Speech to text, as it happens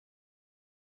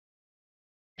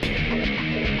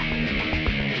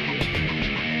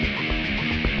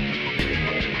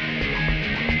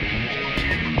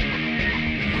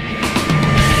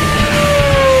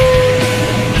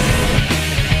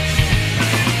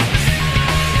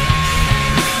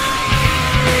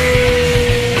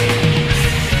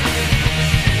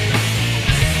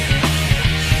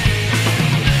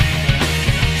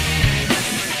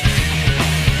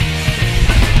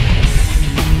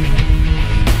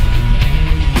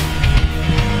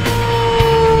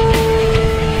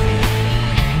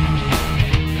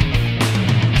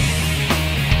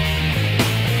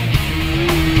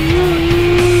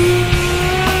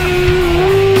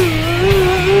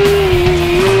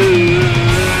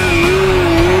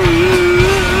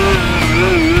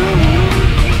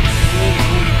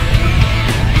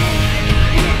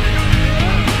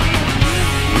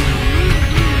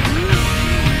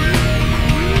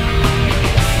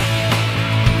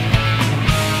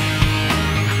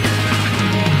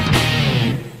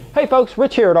Hey folks,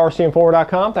 Rich here at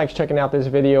RCINFORMER.com. Thanks for checking out this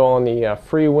video on the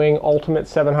Freewing Ultimate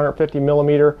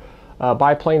 750mm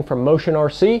biplane from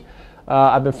MOTIONRC.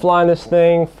 I've been flying this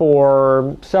thing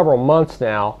for several months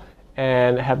now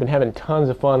and have been having tons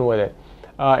of fun with it.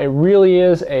 It really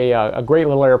is a great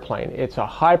little airplane. It's a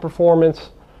high performance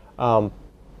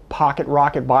pocket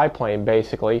rocket biplane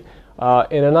basically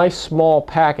in a nice small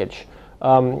package.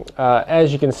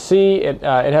 As you can see, it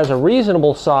has a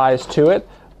reasonable size to it.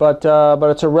 But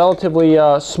it's a relatively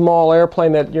small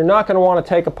airplane that you're not going to want to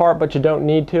take apart, but you don't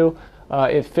need to.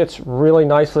 It fits really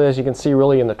nicely, as you can see,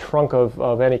 really in the trunk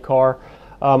of any car.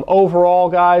 Overall,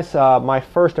 guys, my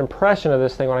first impression of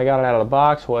this thing when I got it out of the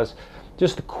box was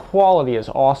just the quality is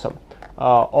awesome.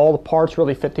 All the parts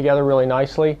really fit together really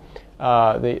nicely.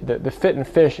 The fit and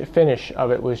finish of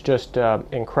it was just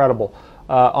incredible.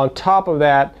 On top of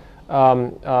that,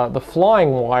 the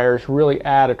flying wires really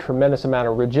add a tremendous amount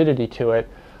of rigidity to it.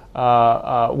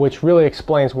 Which really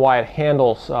explains why it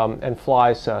handles and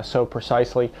flies so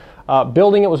precisely.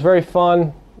 Building it was very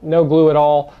fun, no glue at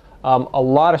all. A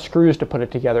lot of screws to put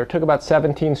it together. It took about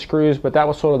 17 screws, but that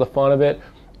was sort of the fun of it,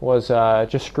 was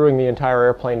just screwing the entire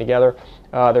airplane together.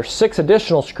 There's 6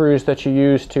 additional screws that you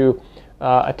use to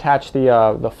attach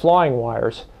the flying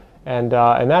wires, and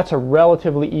that's a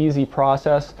relatively easy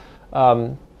process.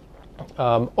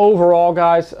 Overall,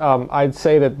 guys, I'd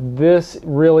say that this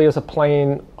really is a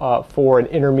plane for an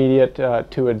intermediate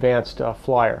to advanced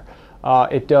flyer.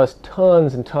 It does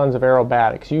tons and tons of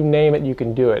aerobatics. You name it, you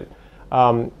can do it.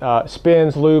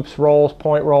 Spins, loops, rolls,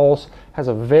 point rolls. Has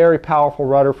a very powerful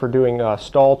rudder for doing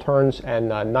stall turns and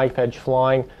knife edge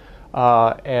flying.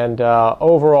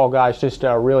 Overall, guys, just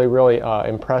really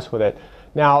impressed with it.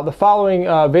 Now, the following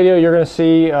video you're going to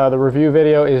see, the review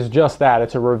video, is just that.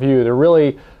 It's a review. There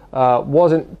really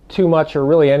wasn't too much or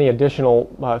really any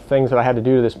additional things that I had to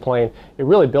do to this plane. It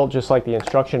really built just like the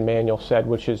instruction manual said,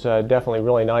 which is definitely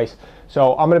really nice.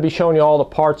 So I'm going to be showing you all the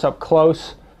parts up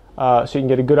close so you can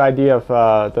get a good idea of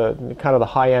the kind of the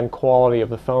high-end quality of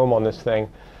the foam on this thing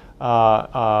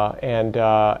and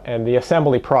the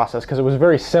assembly process, because it was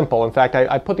very simple. In fact,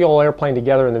 I put the whole airplane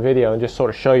together in the video and just sort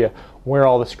of show you where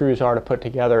all the screws are to put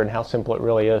together and how simple it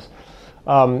really is.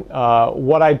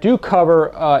 What I do cover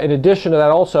in addition to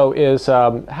that also is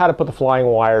how to put the flying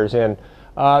wires in.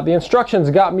 The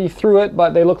instructions got me through it,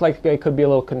 but they look like they could be a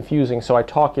little confusing, so I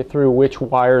talk you through which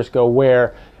wires go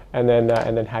where and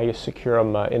then how you secure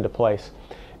them into place.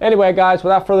 Anyway, guys,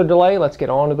 without further delay, let's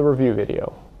get on to the review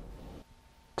video.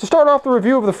 To start off the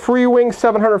review of the Freewing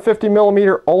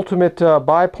 750mm Ultimate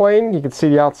biplane, you can see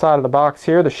the outside of the box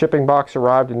here. The shipping box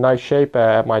arrived in nice shape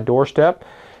at my doorstep.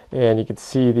 And you can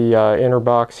see the inner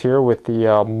box here with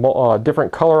the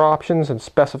different color options and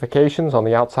specifications on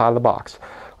the outside of the box.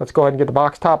 Let's go ahead and get the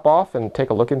box top off and take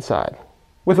a look inside.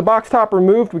 With the box top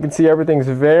removed, we can see everything's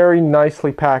very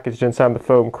nicely packaged inside the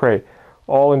foam crate.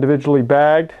 All individually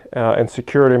bagged and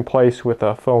secured in place with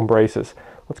foam braces.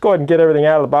 Let's go ahead and get everything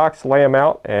out of the box, lay them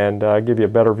out, and give you a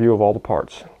better view of all the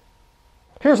parts.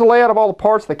 Here's a layout of all the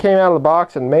parts that came out of the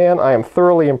box, and man, I am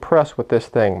thoroughly impressed with this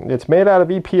thing. It's made out of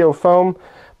EPO foam,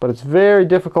 but it's very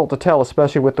difficult to tell,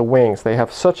 especially with the wings. They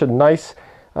have such a nice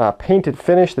painted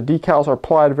finish. The decals are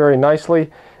applied very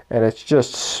nicely, and it's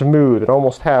just smooth. It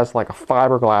almost has like a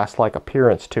fiberglass-like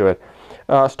appearance to it.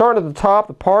 Starting at the top,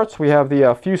 the parts, we have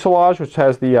the fuselage, which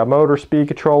has the motor, speed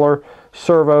controller,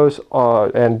 servos,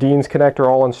 and Dean's connector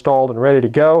all installed and ready to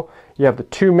go. You have the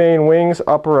 2 main wings,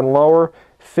 upper and lower,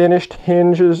 finished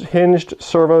hinged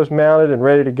servos mounted and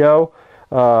ready to go.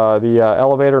 The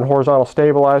elevator and horizontal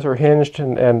stabilizer hinged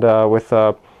and with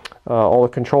all the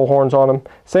control horns on them.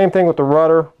 Same thing with the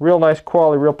rudder. Real nice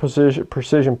quality, real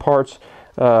precision parts.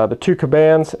 The 2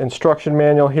 cabans, instruction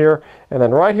manual here, and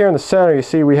then right here in the center you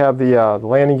see we have the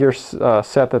landing gear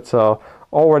set that's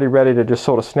already ready to just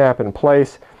sort of snap in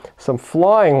place. Some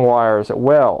flying wires as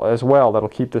well that'll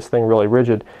keep this thing really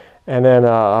rigid. And then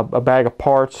a bag of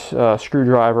parts,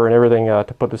 screwdriver and everything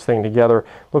to put this thing together.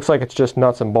 Looks like it's just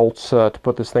nuts and bolts to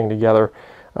put this thing together.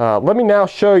 Let me now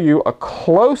show you a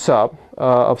close-up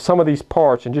of some of these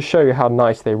parts and just show you how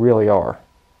nice they really are.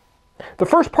 The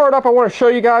first part up I want to show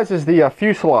you guys is the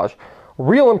fuselage.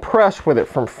 Real impressed with it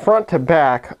from front to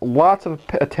back. Lots of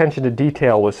attention to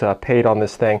detail was paid on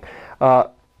this thing.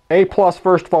 A+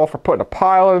 first of all for putting a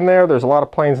pilot in there. There's a lot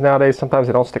of planes nowadays, sometimes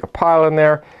they don't stick a pilot in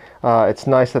there. It's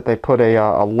nice that they put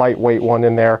a lightweight one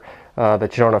in there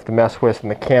that you don't have to mess with, and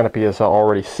the canopy is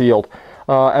already sealed.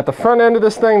 At the front end of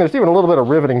this thing, there's even a little bit of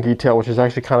riveting detail, which is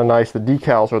actually kind of nice. The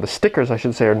decals, or the stickers I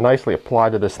should say, are nicely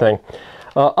applied to this thing.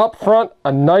 Up front,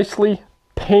 a nicely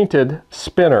painted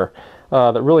spinner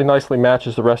that really nicely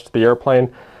matches the rest of the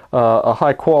airplane. a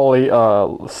high quality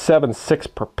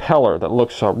 7.6 propeller that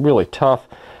looks really tough.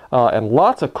 And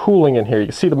lots of cooling in here. You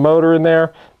can see the motor in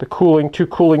there, the cooling, 2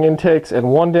 cooling intakes, and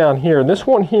one down here. And this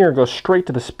one here goes straight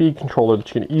to the speed controller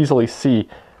that you can easily see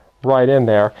right in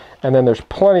there. And then there's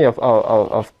plenty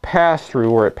of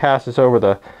pass-through where it passes over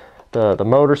the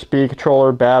motor, speed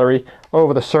controller, battery,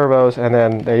 over the servos, and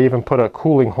then they even put a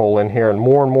cooling hole in here. And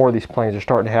more of these planes are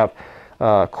starting to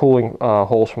have cooling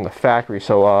holes from the factory.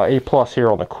 So A+ here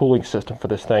on the cooling system for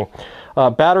this thing.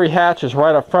 Battery hatch is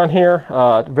right up front here.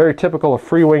 Very typical of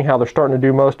Freewing, how they're starting to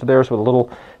do most of theirs with a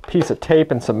little piece of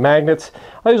tape and some magnets.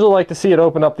 I usually like to see it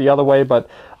open up the other way, but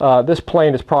this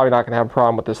plane is probably not going to have a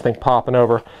problem with this thing popping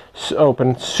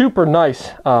open. Super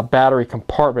nice battery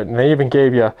compartment, and they even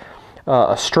gave you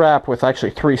a strap with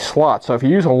actually 3 slots. So if you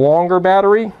use a longer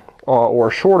battery or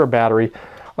a shorter battery,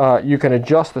 you can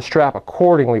adjust the strap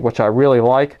accordingly, which I really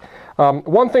like.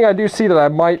 One thing I do see that I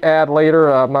might add later,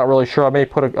 I'm not really sure, I may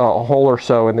put a hole or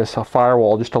so in this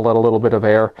firewall just to let a little bit of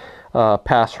air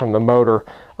pass from the motor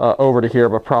over to here,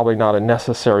 but probably not a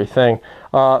necessary thing.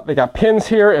 They got pins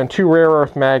here and 2 rare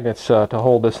earth magnets to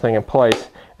hold this thing in place.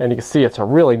 And you can see it's a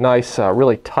really nice,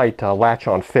 really tight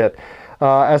latch-on fit.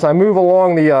 As I move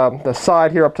along the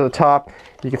side here up to the top,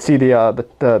 you can see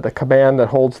the command that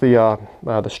holds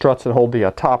the struts that hold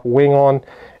the top wing on,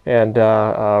 and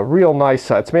real nice.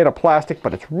 It's made of plastic,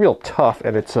 but it's real tough,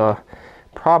 and it's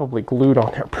probably glued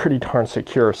on there pretty darn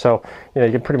secure. So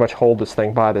you can pretty much hold this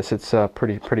thing by this. It's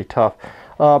pretty tough.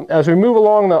 As we move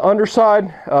along the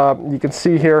underside, you can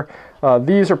see here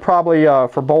these are probably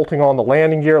for bolting on the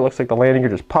landing gear. It looks like the landing gear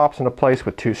just pops into place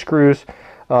with 2 screws.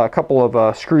 A couple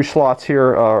of screw slots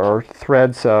here, or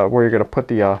threads, where you're going to put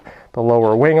the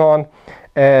lower wing on,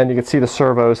 and you can see the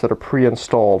servos that are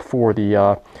pre-installed for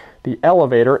the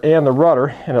elevator and the rudder.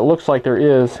 And it looks like there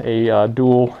is a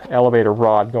dual elevator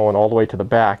rod going all the way to the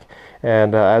back.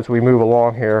 And as we move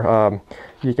along here,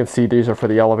 you can see these are for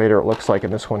the elevator, it looks like,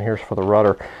 and this one here is for the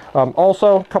rudder.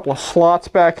 Also, a couple of slots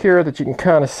back here that you can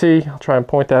kind of see. I'll try and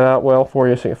point that out well for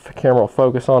you so the camera will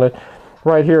focus on it.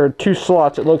 Right here, 2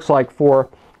 slots, it looks like, for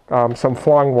some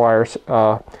flying wires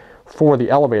for the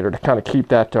elevator to kind of keep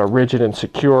that rigid and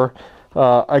secure.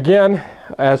 Again,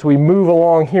 as we move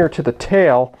along here to the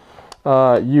tail,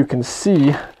 you can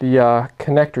see the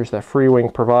connectors that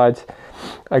Freewing provides.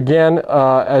 Again,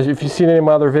 as if you've seen any of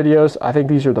my other videos, I think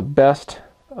these are the best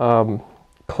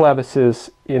clevises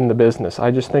in the business.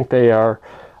 I just think they are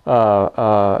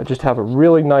just have a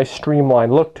really nice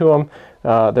streamlined look to them.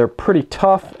 They're pretty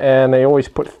tough, and they always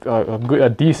put a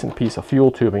decent piece of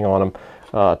fuel tubing on them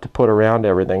to put around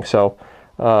everything. So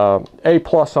A+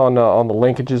 on the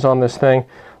linkages on this thing.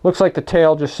 Looks like the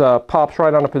tail just pops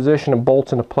right on a position and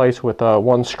bolts into place with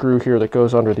 1 screw here that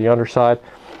goes under the underside.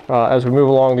 As we move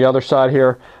along the other side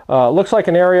here, looks like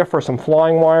an area for some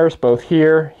flying wires, both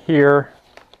here, here,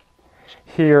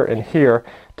 and here,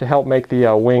 to help make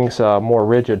the wings more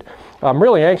rigid. I'm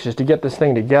really anxious to get this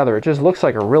thing together. It just looks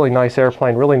like a really nice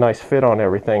airplane, really nice fit on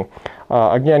everything.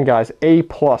 Again, guys, A+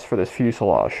 for this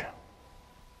fuselage.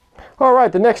 All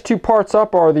right, the next 2 parts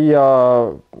up are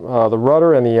the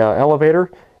rudder and the elevator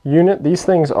unit. These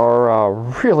things are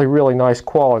really nice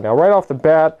quality. Now, right off the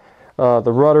bat,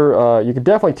 the rudder, you can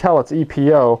definitely tell it's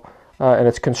EPO, and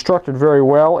it's constructed very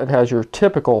well. It has your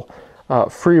typical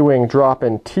Freewing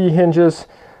drop-in T-hinges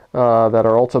that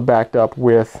are also backed up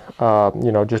with,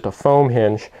 just a foam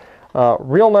hinge.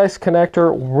 Real nice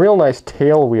connector, real nice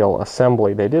tail wheel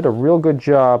assembly. They did a real good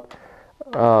job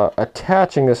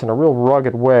attaching this in a real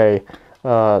rugged way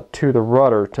to the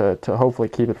rudder to hopefully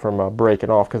keep it from breaking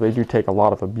off, because they do take a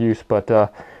lot of abuse.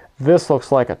 But this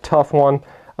looks like a tough one.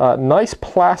 Nice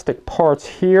plastic parts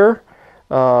here,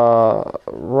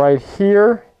 right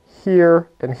here, here,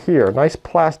 and here. Nice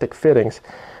plastic fittings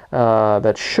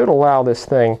that should allow this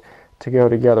thing to go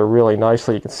together really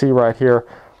nicely. You can see right here,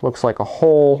 looks like a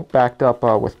hole backed up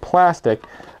with plastic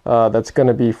that's going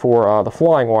to be for the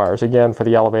flying wires, again, for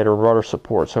the elevator and rudder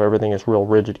support, so everything is real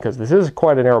rigid, because this is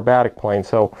quite an aerobatic plane,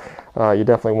 so you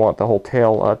definitely want the whole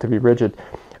tail to be rigid.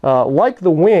 Like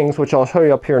the wings, which I'll show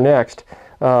you up here next,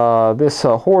 this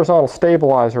horizontal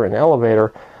stabilizer and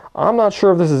elevator, I'm not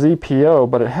sure if this is EPO,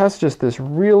 but it has just this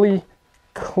really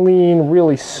clean,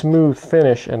 really smooth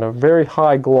finish and a very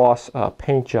high gloss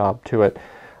paint job to it.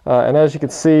 And as you can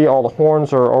see, all the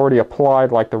horns are already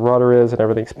applied like the rudder is, and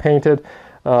everything's painted.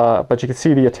 But you can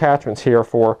see the attachments here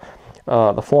for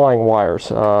the flying wires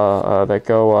that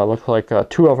go, looks like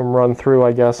 2 of them run through,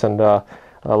 I guess, and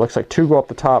looks like 2 go up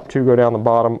the top, 2 go down the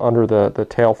bottom under the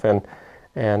tail fin,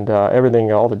 and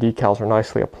everything, all the decals are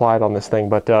nicely applied on this thing.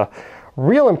 But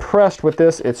real impressed with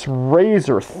this. It's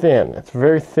razor thin. It's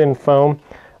very thin foam.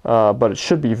 but it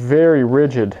should be very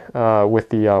rigid with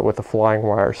the flying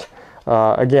wires.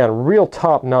 Again, real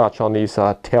top notch on these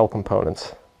tail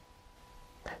components.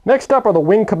 Next up are the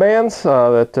wing commands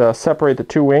that separate the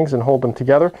two wings and hold them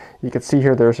together. You can see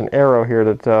here there's an arrow here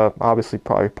that obviously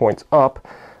probably points up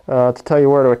to tell you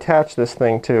where to attach this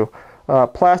thing to.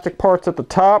 Plastic parts at the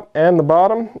top and the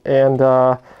bottom, and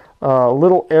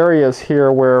little areas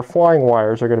here where flying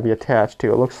wires are going to be attached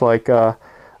to. It looks like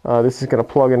this is going to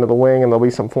plug into the wing, and there'll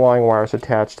be some flying wires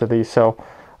attached to these. So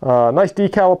nice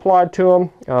decal applied to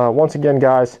them. Once again,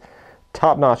 guys,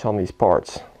 top notch on these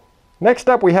parts.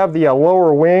 Next up, we have the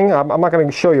lower wing. I'm not going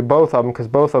to show you both of them because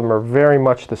both of them are very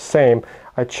much the same.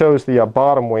 I chose the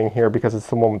bottom wing here because it's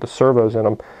the one with the servos in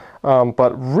them.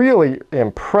 But really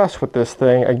impressed with this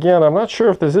thing. Again, I'm not sure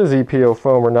if this is EPO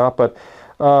foam or not, but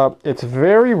it's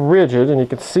very rigid, and you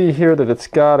can see here that it's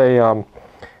got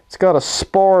a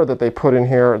spar that they put in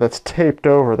here that's taped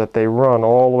over that they run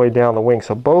all the way down the wing.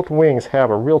 So both wings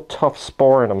have a real tough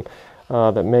spar in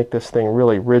them that make this thing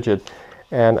really rigid.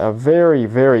 And a very,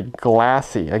 very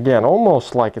glassy, again,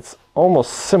 almost like it's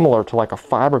almost similar to like a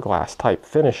fiberglass type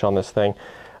finish on this thing.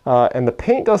 And the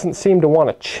paint doesn't seem to want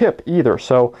to chip either.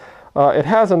 So it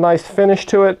has a nice finish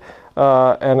to it.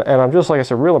 And I'm just, like I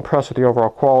said, real impressed with the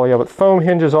overall quality of it. Foam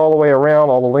hinges all the way around,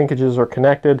 all the linkages are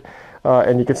connected.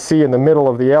 And you can see in the middle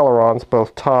of the ailerons,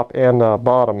 both top and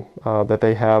bottom, that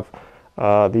they have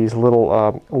these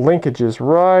little linkages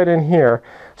right in here.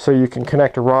 So you can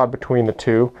connect a rod between the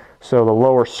two. So the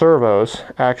lower servos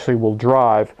actually will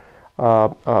drive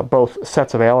both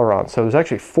sets of ailerons. So there's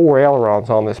actually 4 ailerons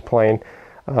on this plane,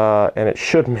 and it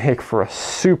should make for a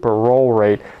super roll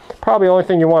rate. Probably the only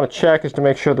thing you want to check is to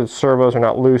make sure that the servos are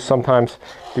not loose. Sometimes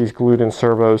these glued-in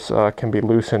servos can be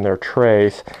loose in their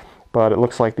trays, but it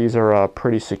looks like these are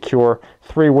pretty secure.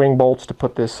 3 wing bolts to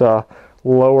put this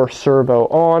lower servo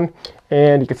on,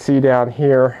 and you can see down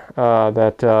here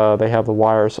that they have the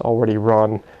wires already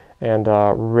run and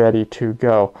ready to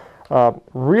go.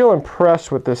 Real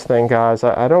impressed with this thing, guys.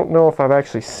 I don't know if I've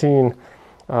actually seen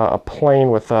a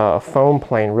plane with a foam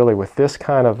plane really with this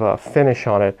kind of finish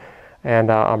on it,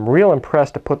 and I'm real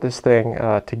impressed to put this thing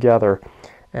together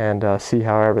and see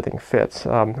how everything fits.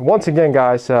 Once again,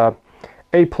 guys, A+,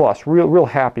 real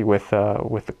happy with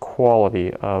the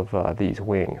quality of these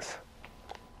wings.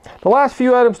 The last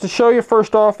few items to show you,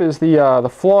 first off, is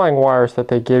the flying wires that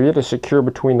they give you to secure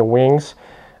between the wings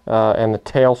and the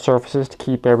tail surfaces to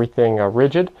keep everything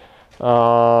rigid.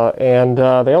 And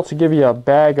they also give you a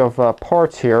bag of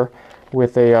parts here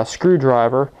with a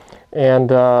screwdriver and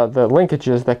the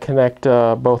linkages that connect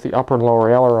both the upper and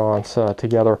lower ailerons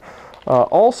together.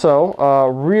 Also,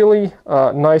 really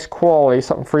nice quality,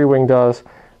 something Freewing does.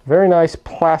 Very nice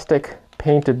plastic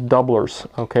painted doublers,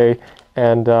 okay,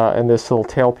 and this little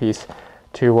tailpiece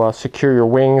to secure your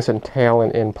wings and tail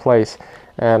in place.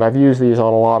 And I've used these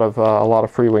on a lot of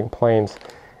Freewing planes,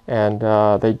 and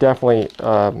they definitely,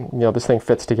 you know, this thing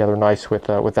fits together nice with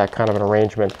that kind of an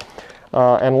arrangement.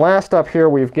 And last up here,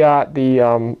 we've got the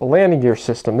landing gear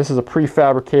system. This is a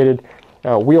prefabricated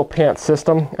wheel pant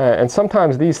system, and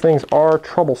sometimes these things are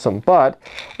troublesome, but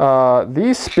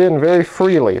these spin very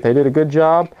freely. They did a good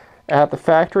job at the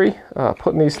factory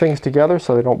putting these things together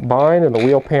so they don't bind and the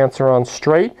wheel pants are on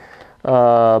straight.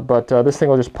 But this thing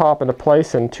will just pop into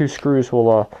place, and 2 screws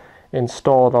will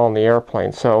install it on the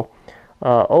airplane. So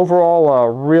overall,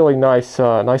 really nice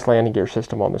landing gear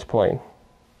system on this plane.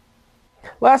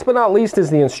 Last but not least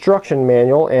is the instruction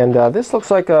manual, and this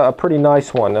looks like a pretty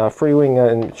nice one. Freewing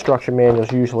instruction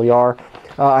manuals usually are.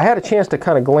 I had a chance to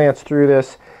kind of glance through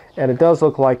this, and it does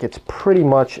look like it's pretty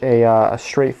much a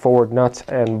straightforward nuts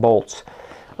and bolts.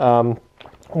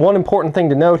 One important thing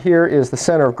to note here is the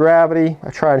center of gravity. I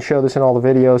try and show this in all the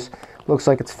videos. Looks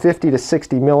like it's 50 to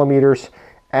 60 millimeters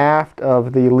aft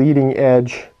of the leading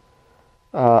edge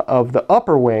of the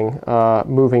upper wing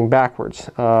moving backwards.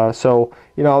 So,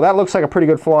 you know, that looks like a pretty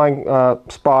good flying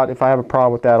spot. If I have a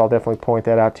problem with that, I'll definitely point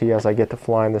that out to you as I get to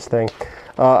flying this thing.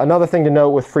 Another thing to note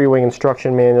with Freewing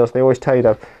instruction manuals, they always tell you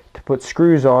to put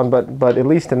screws on, but at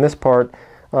least in this part,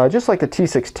 just like the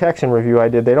T6 Texan review I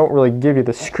did, they don't really give you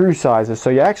the screw sizes, so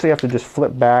you actually have to just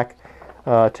flip back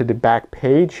to the back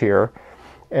page here,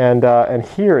 and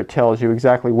here it tells you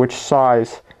exactly which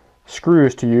size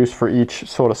screws to use for each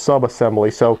sort of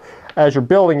sub-assembly. So as you're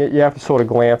building it, you have to sort of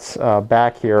glance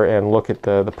back here and look at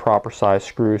the proper size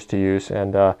screws to use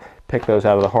and pick those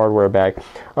out of the hardware bag.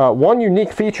 One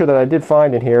unique feature that I did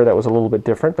find in here that was a little bit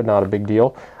different, but not a big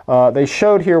deal. They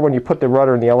showed here when you put the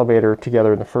rudder and the elevator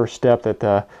together in the first step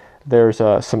that there's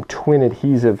some twin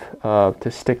adhesive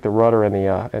to stick the rudder and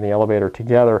the elevator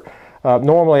together.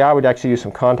 Normally I would actually use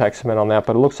some contact cement on that,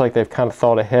 but it looks like they've kind of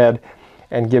thought ahead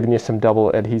and given you some double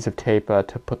adhesive tape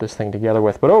to put this thing together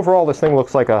with. But overall, this thing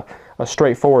looks like a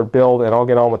straightforward build, and I'll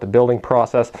get on with the building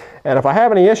process. And if I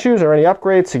have any issues or any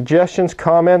upgrades, suggestions,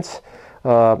 comments,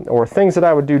 or things that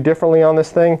I would do differently on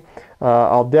this thing,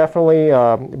 I'll definitely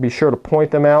be sure to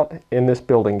point them out in this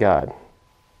building guide.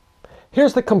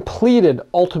 Here's the completed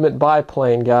ultimate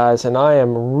biplane, guys, and I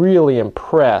am really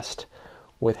impressed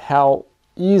with how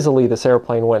easily this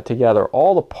airplane went together.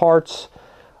 All the parts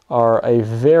are a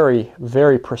very,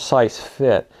 very precise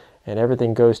fit, and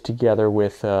everything goes together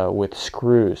with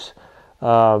screws.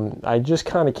 I just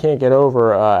kind of can't get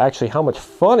over actually how much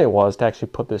fun it was to actually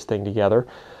put this thing together,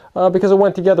 because it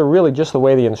went together really just the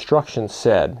way the instructions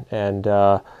said, and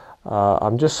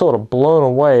I'm just sort of blown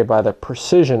away by the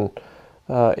precision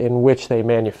in which they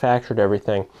manufactured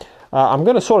everything. I'm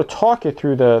going to sort of talk you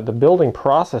through the building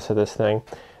process of this thing.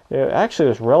 It actually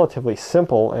was relatively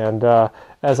simple, and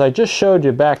as I just showed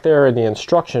you back there in the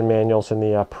instruction manuals in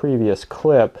the previous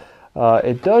clip,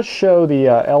 it does show the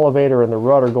elevator and the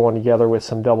rudder going together with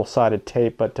some double-sided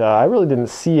tape, but I really didn't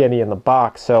see any in the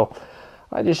box, so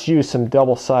I just used some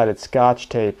double-sided Scotch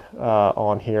tape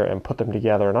on here and put them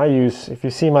together. And I use, if you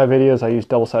see my videos, I use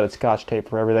double-sided Scotch tape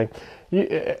for everything.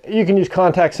 You can use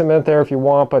contact cement there if you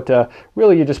want, but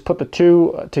really you just put the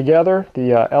two together,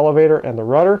 the elevator and the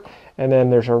rudder, and then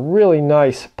there's a really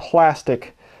nice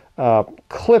plastic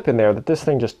clip in there that this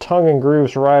thing just tongue and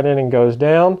grooves right in and goes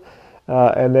down.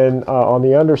 And then on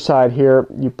the underside here,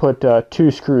 you put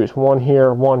 2 screws, one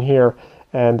here,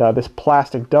 and this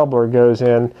plastic doubler goes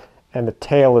in, and the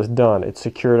tail is done. It's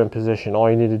secured in position. All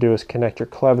you need to do is connect your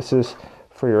clevises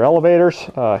for your elevators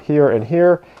here and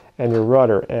here, and your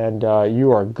rudder, and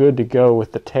you are good to go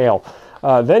with the tail.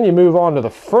 Then you move on to the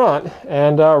front,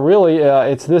 and really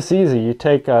it's this easy. You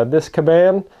take this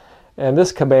caban and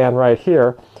this caban right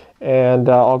here, and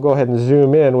I'll go ahead and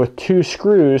zoom in with 2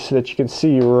 screws so that you can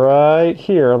see right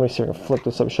here. Let me see if I can flip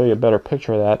this up and show you a better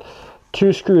picture of that.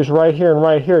 2 screws right here and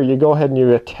right here. You go ahead and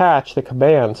you attach the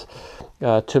cabans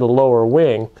to the lower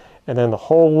wing, and then the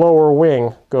whole lower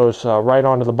wing goes right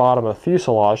onto the bottom of the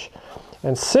fuselage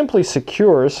and simply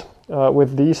secures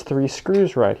with these 3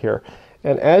 screws right here.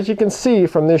 And as you can see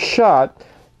from this shot,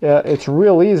 it's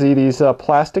real easy. These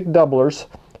plastic doublers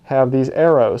have these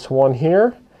arrows, one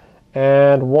here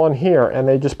and one here, and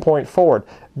they just point forward.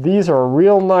 These are a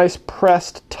real nice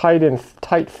pressed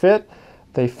tight fit.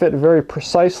 They fit very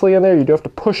precisely in there. You do have to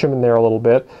push them in there a little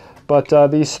bit,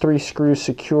 but these 3 screws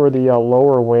secure the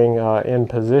lower wing in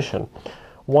position.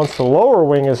 Once the lower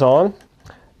wing is on,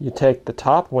 you take the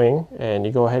top wing and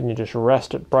you go ahead and you just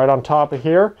rest it right on top of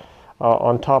here,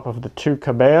 on top of the 2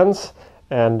 cabans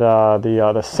and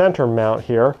the center mount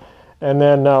here. And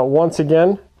then once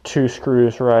again, 2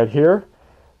 screws right here,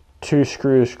 2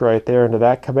 screws right there into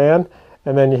that caban,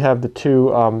 and then you have the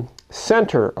 2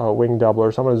 center wing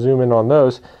doublers. I'm going to zoom in on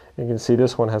those. You can see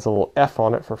this one has a little F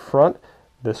on it for front,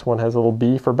 this one has a little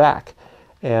B for back,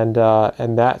 and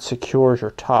that secures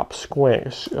your top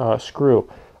screw.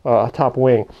 Top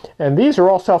wing. And these are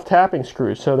all self-tapping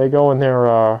screws, so they go in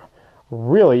there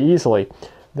really easily.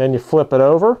 Then you flip it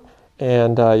over,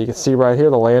 and you can see right here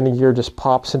the landing gear just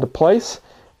pops into place,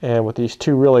 and with these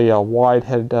 2 really wide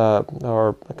head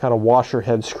or kind of washer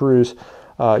head screws,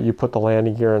 you put the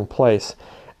landing gear in place.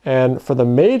 And for the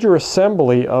major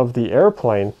assembly of the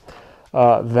airplane,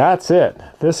 that's it.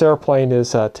 This airplane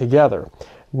is together.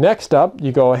 Next up,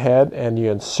 you go ahead and you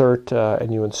insert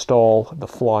and you install the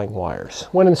flying wires.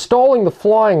 When installing the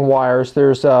flying wires,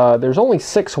 there's only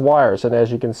 6 wires, and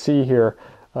as you can see here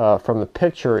from the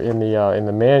picture in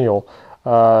the manual,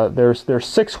 there's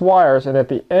 6 wires, and at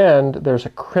the end there's a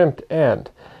crimped end.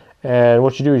 And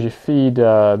what you do is you feed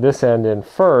this end in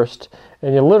first,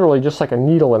 and you literally, just like a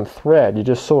needle and thread, you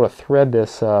just sort of thread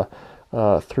this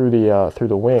through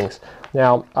the wings.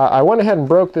 Now, I went ahead and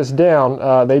broke this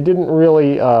down. They didn't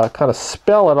really kind of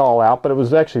spell it all out, but it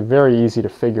was actually very easy to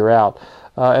figure out.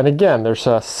 And again, there's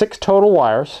 6 total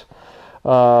wires.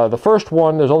 The first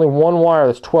one, there's only one wire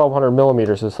that's 1200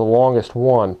 millimeters. It's the longest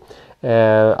one.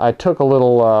 And I took a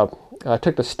little, I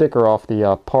took the sticker off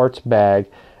the parts bag,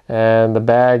 and the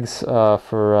bags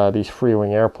for these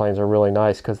Freewing airplanes are really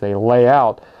nice because they lay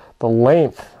out the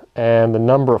length and the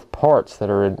number of parts that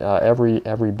are in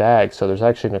every bag. So there's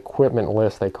actually an equipment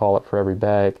list, they call it, for every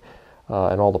bag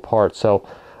and all the parts. So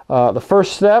the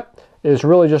first step is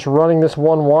really just running this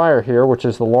one wire here, which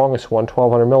is the longest one,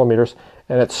 1200 millimeters,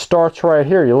 and it starts right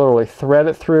here. You literally thread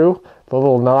it through the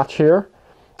little notch here.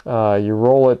 You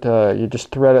roll it, you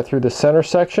just thread it through the center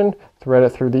section, thread it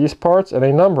through these parts, and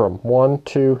they number them 1,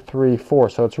 2, 3, 4.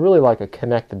 So it's really like a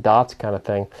connect the dots kind of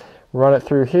thing run it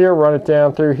through here, run it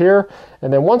down through here,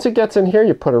 and then once it gets in here,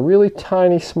 you put a really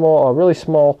tiny, really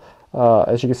small,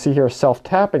 as you can see here, a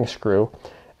self-tapping screw,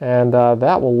 and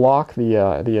that will lock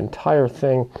the entire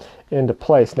thing into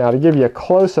place. Now, to give you a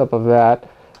close-up of that,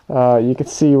 you can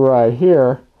see right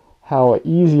here how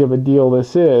easy of a deal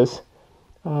this is,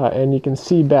 and you can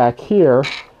see back here,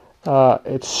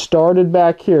 it started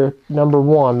back here, number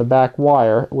one, the back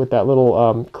wire with that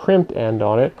little crimped end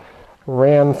on it,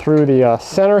 ran through the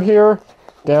center here,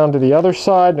 down to the other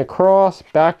side and across,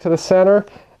 back to the center,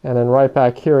 and then right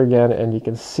back here again, and you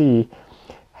can see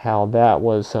how that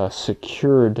was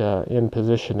secured in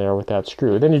position there with that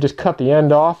screw. Then you just cut the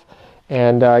end off,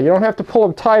 and you don't have to pull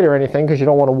them tight or anything because you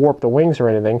don't want to warp the wings or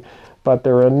anything, but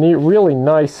they're a really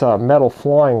nice metal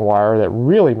flying wire that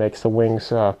really makes the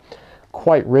wings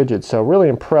quite rigid. So really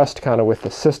impressed kind of with the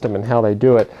system and how they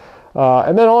do it.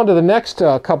 And then on to the next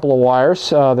couple of wires.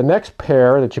 The next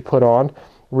pair that you put on,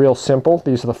 real simple.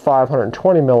 These are the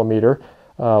 520 millimeter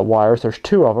wires. There's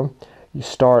two of them. You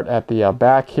start at the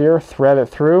back here, thread it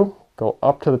through, go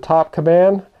up to the top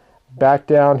command, back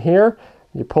down here.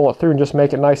 You pull it through and just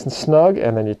make it nice and snug,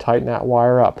 and then you tighten that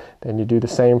wire up. Then you do the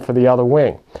same for the other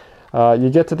wing. You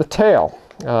get to the tail,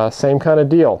 same kind of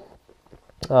deal.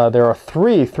 There are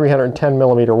three 310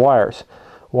 millimeter wires.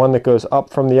 One that goes up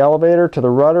from the elevator to the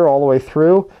rudder all the way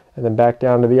through, and then back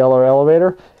down to the other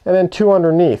elevator, and then two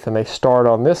underneath, and they start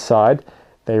on this side.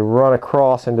 They run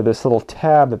across into this little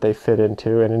tab that they fit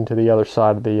into, and into the other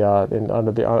side of the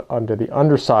under the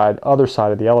other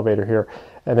side of the elevator here,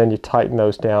 and then you tighten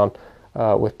those down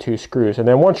with two screws. And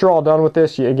then once you're all done with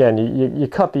this, you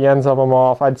cut the ends of them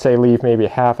off. I'd say leave maybe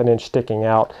 1/2 inch sticking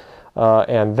out,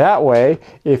 and that way,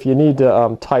 if you need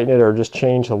to tighten it or just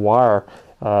change the wire,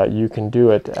 you can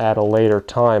do it at a later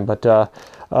time. But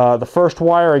the first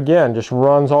wire again just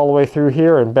runs all the way through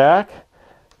here and back.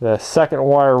 The second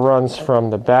wire runs from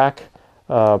the back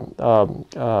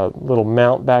little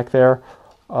mount back there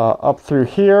up through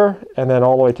here, and then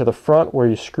all the way to the front where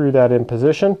you screw that in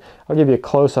position. I'll give you a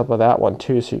close-up of that one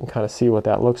too, so you can kind of see what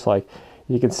that looks like.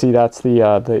 You can see that's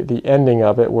the ending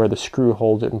of it where the screw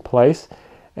holds it in place,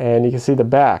 and you can see the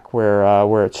back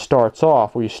where it starts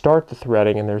off, where you start the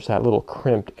threading, and there's that little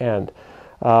crimped end.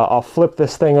 I'll flip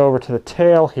this thing over to the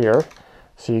tail here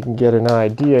so you can get an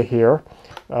idea here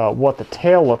what the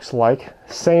tail looks like.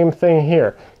 Same thing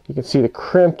here. You can see the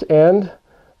crimped end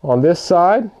on this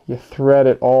side. You thread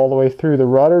it all the way through the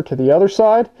rudder to the other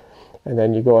side, and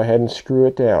then you go ahead and screw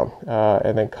it down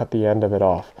and then cut the end of it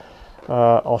off.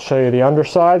 I'll show you the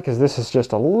underside because this is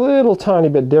just a little tiny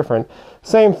bit different.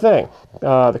 Same thing.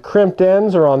 The crimped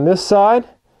ends are on this side.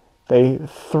 They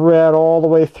thread all the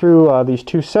way through these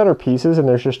two center pieces, and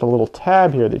there's just a little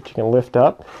tab here that you can lift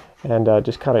up and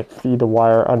just kind of feed the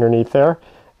wire underneath there.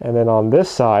 And then on this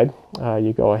side,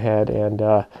 you go ahead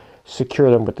and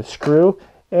secure them with the screw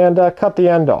and cut the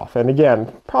end off. And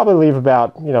again, probably leave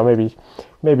about, you know,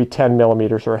 maybe 10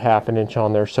 millimeters or 1/2 inch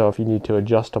on there, so if you need to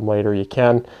adjust them later, you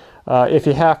can. If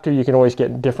you have to, you can always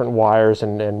get different wires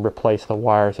and replace the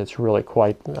wires. It's really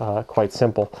quite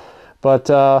simple. But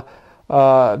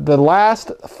the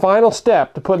last final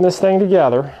step to putting this thing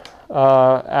together,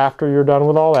 after you're done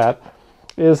with all that,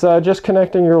 is just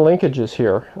connecting your linkages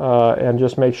here, and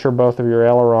just make sure both of your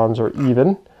ailerons are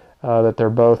even, that they're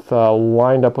both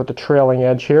lined up with the trailing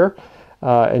edge here,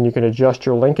 and you can adjust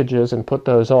your linkages and put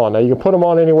those on. Now you can put them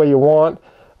on any way you want.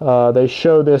 They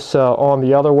show this on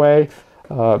the other way,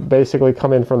 basically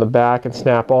come in from the back and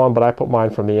snap on, but I put mine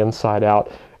from the inside out,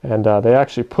 and they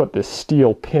actually put this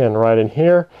steel pin right in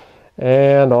here,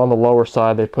 and on the lower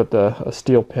side they put a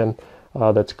steel pin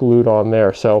that's glued on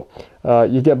there. So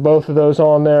you get both of those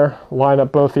on there, line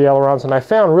up both the ailerons, and I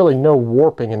found really no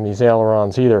warping in these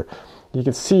ailerons either. You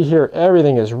can see here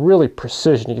everything is really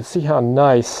precision. You can see how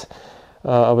nice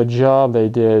of a job they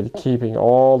did keeping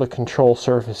all the control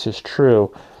surfaces true.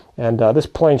 And this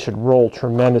plane should roll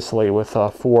tremendously with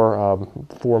four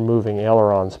moving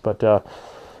ailerons. But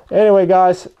anyway,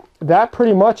 guys, that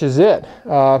pretty much is it.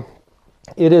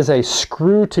 It is a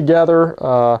screw together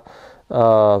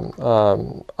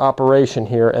operation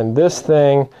here, and this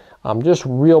thing, I'm just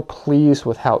real pleased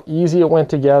with how easy it went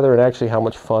together and actually how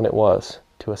much fun it was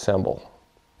to assemble.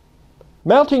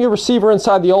 Mounting your receiver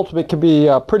inside the Ultimate can be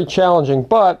pretty challenging,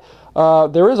 but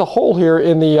there is a hole here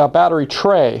in the battery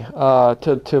tray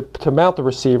to mount the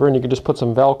receiver, and you can just put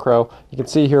some Velcro. You can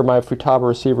see here my Futaba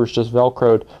receiver is just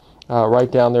Velcroed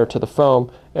right down there to the foam,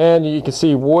 and you can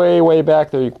see way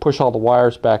back there, you can push all the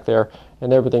wires back there,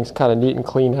 and everything's kind of neat and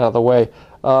clean out of the way.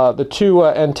 The two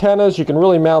antennas you can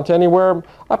really mount anywhere.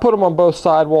 I put them on both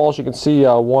side walls. You can see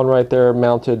one right there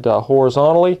mounted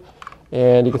horizontally,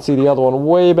 and you can see the other one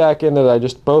way back in there.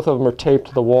 Both of them are taped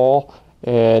to the wall,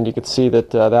 and you can see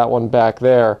that that one back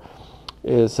there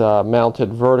is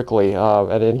mounted vertically.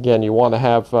 And again, you want to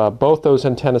have both those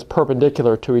antennas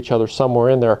perpendicular to each other somewhere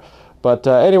in there. But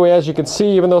anyway, as you can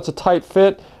see, even though it's a tight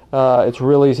fit, it's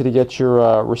real easy to get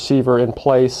your receiver in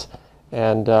place,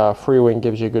 and Freewing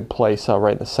gives you a good place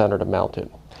right in the center to mount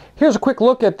it. Here's a quick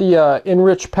look at the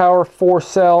Enrich Power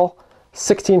 4-cell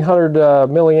 1600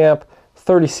 milliamp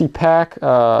 30C pack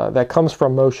that comes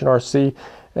from MOTIONRC,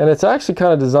 and it's actually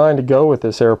kind of designed to go with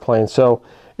this airplane. So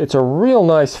it's a real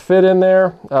nice fit in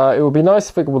there. It would be nice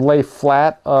if it would lay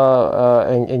flat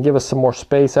and give us some more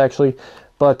space actually,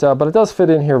 but it does fit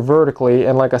in here vertically.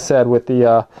 And like I said, with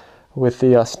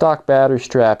the stock battery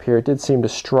strap here, it did seem to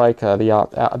strike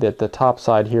the top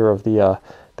side here of the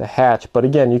hatch. But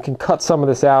again, you can cut some of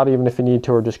this out even if you need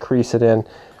to, or just crease it in.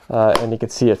 And you can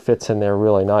see it fits in there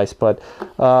really nice. But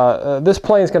this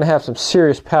plane is going to have some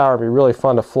serious power and be really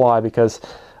fun to fly because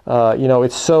you know,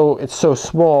 it's so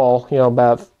small, you know,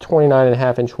 about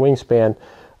 29.5-inch wingspan.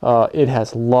 It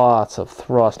has lots of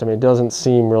thrust. I mean, it doesn't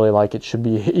seem really like it should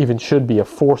be a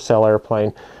 4-cell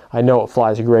airplane. I know it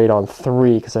flies great on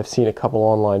 3 because I've seen a couple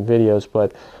online videos,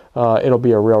 but it'll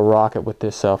be a real rocket with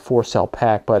this 4-cell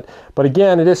pack. But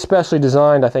again, it is specially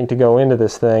designed, I think, to go into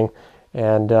this thing.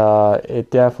 And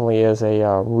it definitely is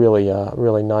a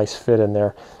really nice fit in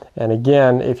there. And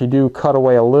again, if you do cut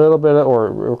away a little bit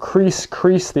or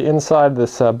crease the inside of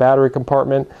this battery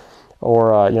compartment,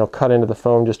 or you know, cut into the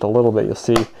foam just a little bit, you'll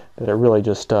see that it really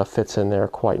just fits in there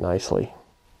quite nicely.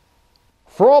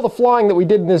 For all the flying that we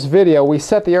did in this video, we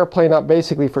set the airplane up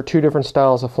basically for 2 different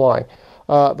styles of flying.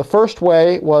 The first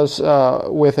way was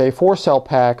with a 4-cell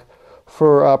pack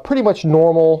for pretty much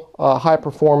normal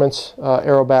high-performance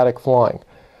aerobatic flying.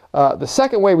 The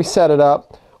second way we set it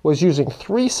up was using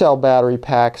 3-cell battery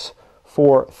packs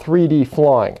for 3D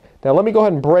flying. Now let me go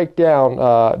ahead and break down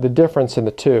the difference in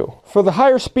the two. For the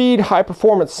higher speed,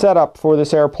 high-performance setup for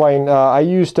this airplane, I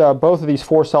used both of these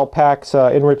 4-cell packs,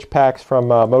 Enrich packs from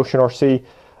MOTIONRC.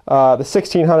 The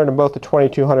 1600 and both the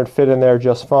 2200 fit in there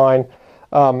just fine.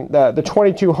 The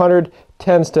 2200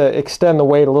 tends to extend the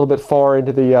weight a little bit far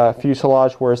into the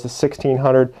fuselage, whereas the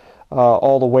 1600,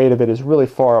 all the weight of it is really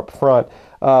far up front.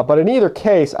 But in either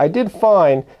case, I did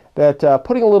find that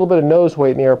putting a little bit of nose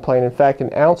weight in the airplane, in fact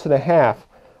 1.5 ounces,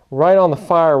 right on the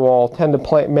firewall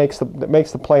makes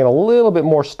the plane a little bit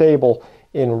more stable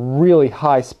in really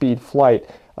high speed flight.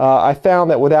 I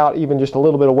found that without even just a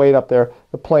little bit of weight up there,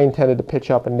 the plane tended to pitch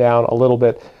up and down a little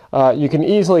bit. You can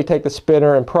easily take the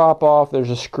spinner and prop off. There's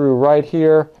a screw right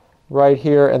here,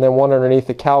 and then one underneath.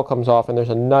 The cowl comes off, and there's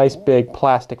a nice big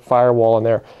plastic firewall in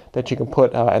there that you can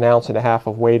put 1.5 ounces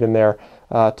of weight in there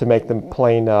to make the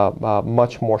plane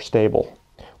much more stable.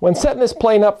 When setting this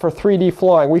plane up for 3D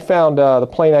flying, we found the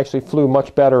plane actually flew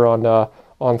much better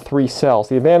on 3 cells.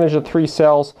 The advantage of 3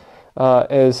 cells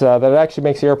is that it actually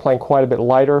makes the airplane quite a bit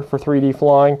lighter for 3D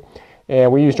flying,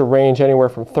 and we used a range anywhere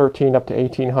from 13 up to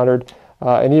 1800.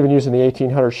 And even using the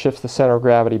 1800 shifts the center of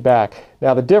gravity back.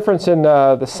 Now the difference in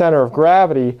the center of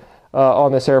gravity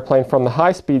on this airplane from the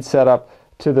high-speed setup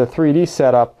to the 3D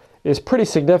setup is pretty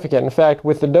significant. In fact,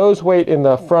 with the nose weight in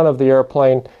the front of the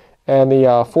airplane and the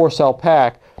 4-cell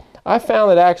pack, I found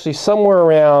that actually somewhere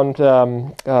around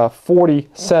 40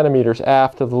 centimeters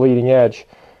aft of the leading edge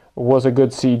was a good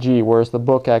CG, whereas the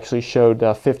book actually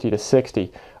showed 50 to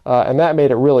 60. And that made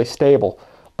it really stable.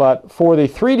 But for the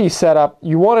 3D setup,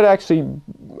 you want it actually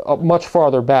much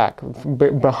farther back,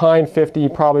 behind 50,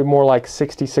 probably more like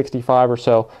 60, 65 or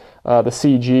so, the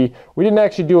CG. We didn't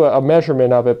actually do a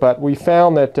measurement of it, but we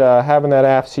found that having that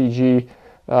aft CG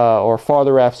or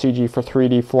farther aft CG for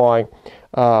 3D flying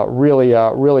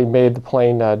really made the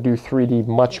plane do 3D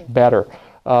much better.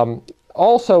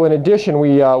 Also, in addition,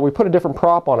 we put a different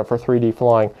prop on it for 3D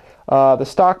flying. The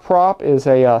stock prop is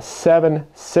a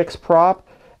 7.6 prop,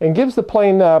 and gives the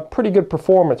plane pretty good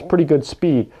performance, pretty good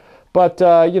speed. But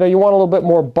you know, you want a little bit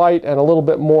more bite and a little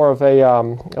bit more of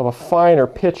a finer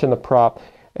pitch in the prop.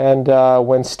 And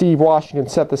when Steve Washington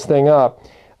set this thing up,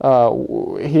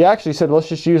 he actually said, let's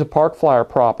just use a park flyer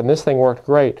prop, and this thing worked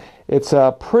great. It's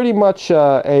pretty much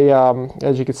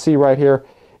as you can see right here,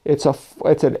 it's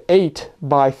an 8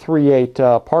 by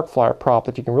 3/8 park flyer prop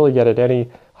that you can really get at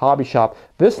any hobby shop.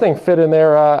 This thing fit in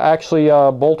there actually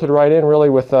bolted right in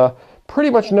really with pretty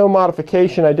much no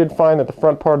modification. I did find that the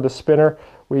front part of the spinner,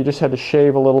 where you just had to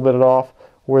shave a little bit off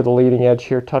where the leading edge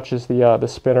here touches the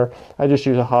spinner, I just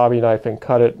use a hobby knife and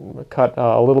cut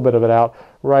a little bit of it out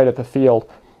right at the field.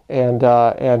 And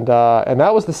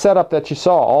that was the setup that you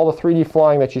saw. All the 3D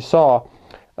flying that you saw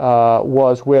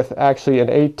was with actually an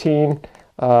 18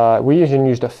 We usually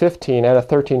used a 15 and a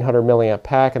 1300 milliamp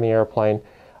pack in the airplane,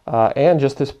 and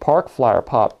just this park flyer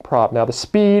prop. Now the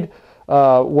speed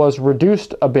was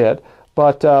reduced a bit,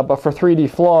 but for 3D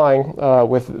flying,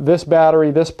 with this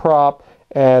battery, this prop,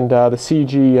 and the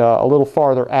CG a little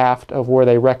farther aft of where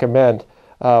they recommend,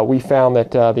 we found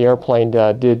that the airplane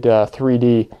did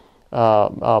 3D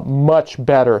much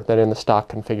better than in the stock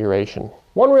configuration.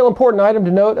 One real important item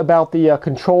to note about the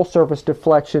control surface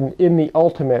deflection in the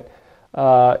Ultimate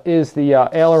is the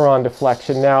aileron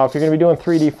deflection. Now, if you're going to be doing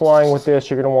 3D flying with this,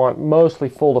 you're going to want mostly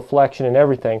full deflection and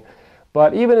everything.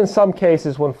 But even in some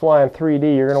cases when flying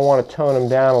 3D, you're going to want to tone them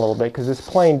down a little bit, because this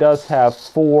plane does have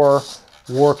 4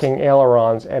 working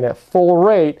ailerons, and at full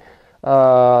rate,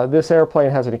 this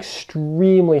airplane has an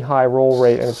extremely high roll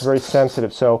rate, and it's very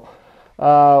sensitive. So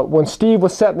when Steve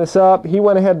was setting this up, he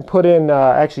went ahead and put in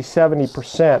actually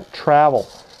 70% travel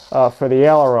for the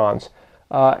ailerons.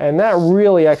 And that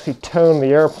really actually toned the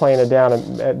airplane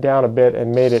down a bit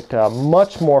and made it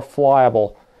much more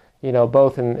flyable, you know,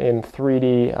 both in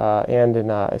 3D and in,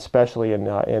 especially in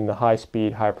the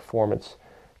high-speed, high-performance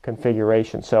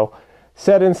configuration. So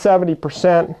set in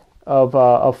 70%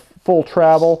 of full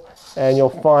travel, and you'll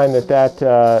find that that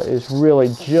is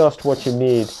really just what you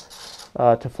need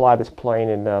to fly this plane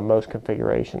in most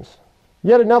configurations.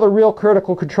 Yet another real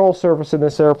critical control surface in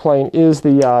this airplane is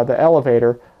the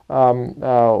elevator.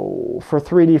 For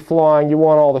 3D flying, you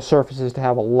want all the surfaces to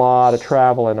have a lot of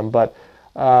travel in them, but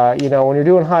you know, when you're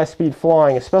doing high-speed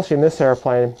flying, especially in this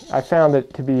airplane, I found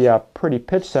it to be pretty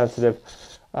pitch sensitive,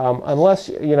 unless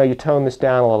you tone this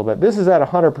down a little bit. This is at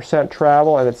 100%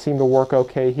 travel, and it seemed to work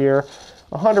okay here.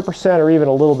 100% or even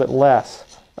a little bit less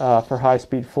for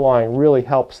high-speed flying really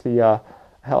helps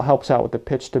helps out with the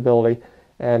pitch stability,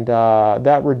 and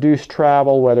that reduced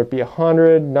travel, whether it be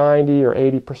 100, 90, or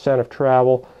 80% of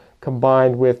travel,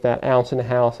 combined with that ounce and a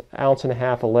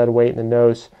half of lead weight in the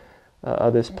nose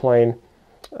of this plane,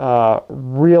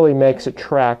 really makes it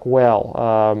track well,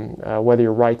 whether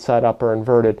you're right side up or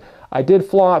inverted. I did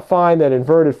find that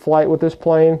inverted flight with this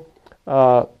plane,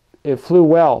 it flew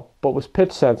well, but was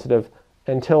pitch sensitive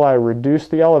until I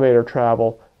reduced the elevator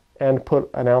travel and put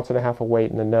an ounce and a half of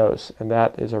weight in the nose. And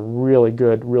that is a really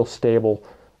good, real stable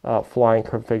flying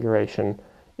configuration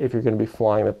if you're going to be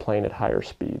flying the plane at higher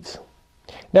speeds.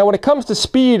 Now, when it comes to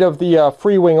speed of the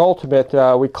Freewing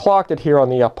Ultimate, we clocked it here on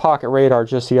the pocket radar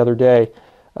just the other day,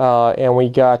 and we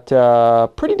got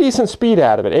pretty decent speed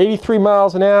out of it. 83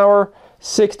 miles an hour,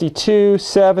 62,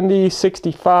 70,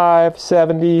 65,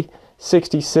 70,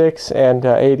 66, and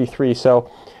 83. So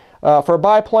for a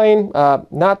biplane,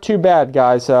 not too bad,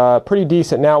 guys. Pretty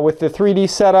decent. Now, with the 3D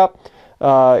setup,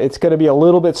 it's going to be a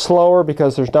little bit slower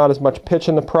because there's not as much pitch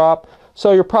in the prop.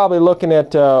 So you're probably looking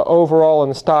at overall in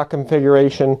the stock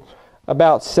configuration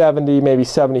about 70, maybe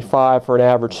 75 for an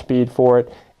average speed for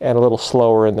it, and a little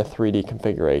slower in the 3D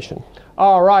configuration.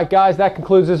 All right, guys, that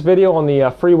concludes this video on the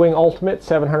Freewing Ultimate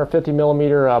 750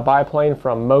 millimeter biplane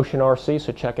from MOTIONRC.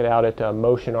 So check it out at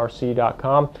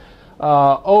motionrc.com.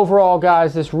 Overall,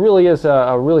 guys, this really is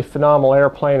a really phenomenal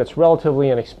airplane. It's relatively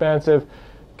inexpensive,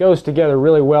 goes together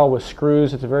really well with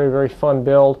screws. It's a very, very fun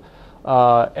build.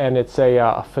 And it's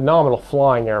a phenomenal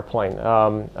flying airplane.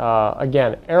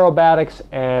 Again, aerobatics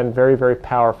and very, very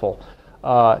powerful.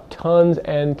 Tons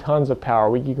and tons of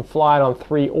power. You can fly it on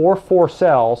 3 or 4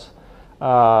 cells.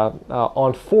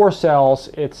 On 4 cells,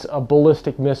 it's a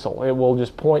ballistic missile. It will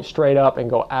just point straight up and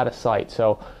go out of sight.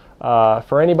 So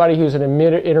for anybody who's an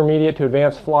intermediate to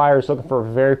advanced flyers looking for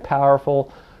a very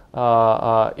powerful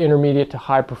intermediate to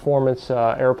high performance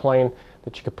airplane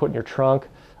that you could put in your trunk,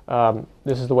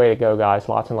 this is the way to go, guys.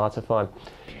 Lots and lots of fun.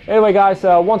 Anyway, guys,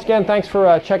 once again, thanks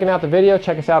for checking out the video.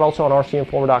 Check us out also on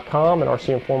RCINFORMER.com and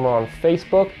RCINFORMER on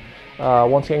Facebook.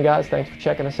 Once again, guys, thanks for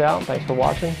checking us out. Thanks for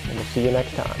watching, and we'll see you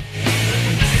next time.